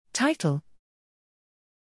Title: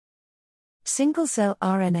 Single-cell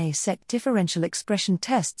RNA-seq differential expression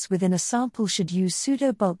tests within a sample should use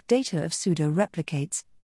pseudo-bulk data of pseudo-replicates.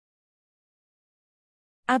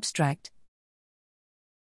 Abstract: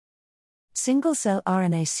 Single-cell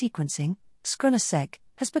RNA sequencing, RNA-seq,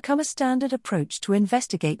 has become a standard approach to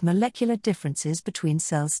investigate molecular differences between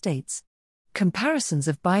cell states. Comparisons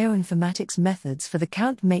of bioinformatics methods for the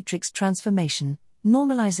count matrix transformation,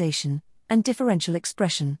 normalization, and differential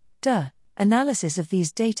expression analysis of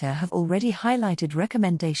these data have already highlighted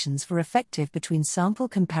recommendations for effective between-sample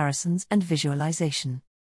comparisons and visualization.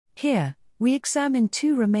 Here, we examine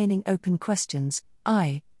two remaining open questions: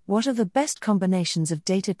 I. What are the best combinations of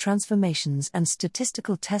data transformations and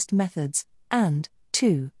statistical test methods? And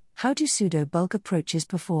 2. How do pseudo-bulk approaches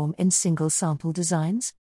perform in single-sample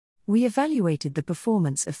designs? We evaluated the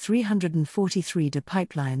performance of 343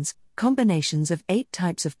 pipelines, combinations of 8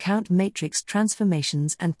 types of count matrix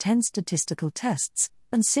transformations and 10 statistical tests,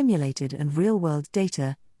 and simulated and real-world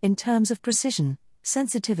data, in terms of precision,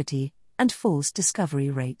 sensitivity, and false discovery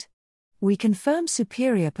rate. We confirm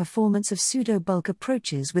superior performance of pseudo-bulk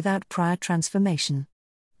approaches without prior transformation.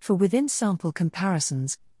 For within-sample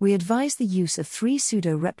comparisons, we advise the use of 3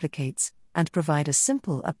 pseudo-replicates, and provide a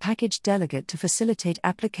simple package delegate to facilitate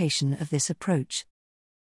application of this approach.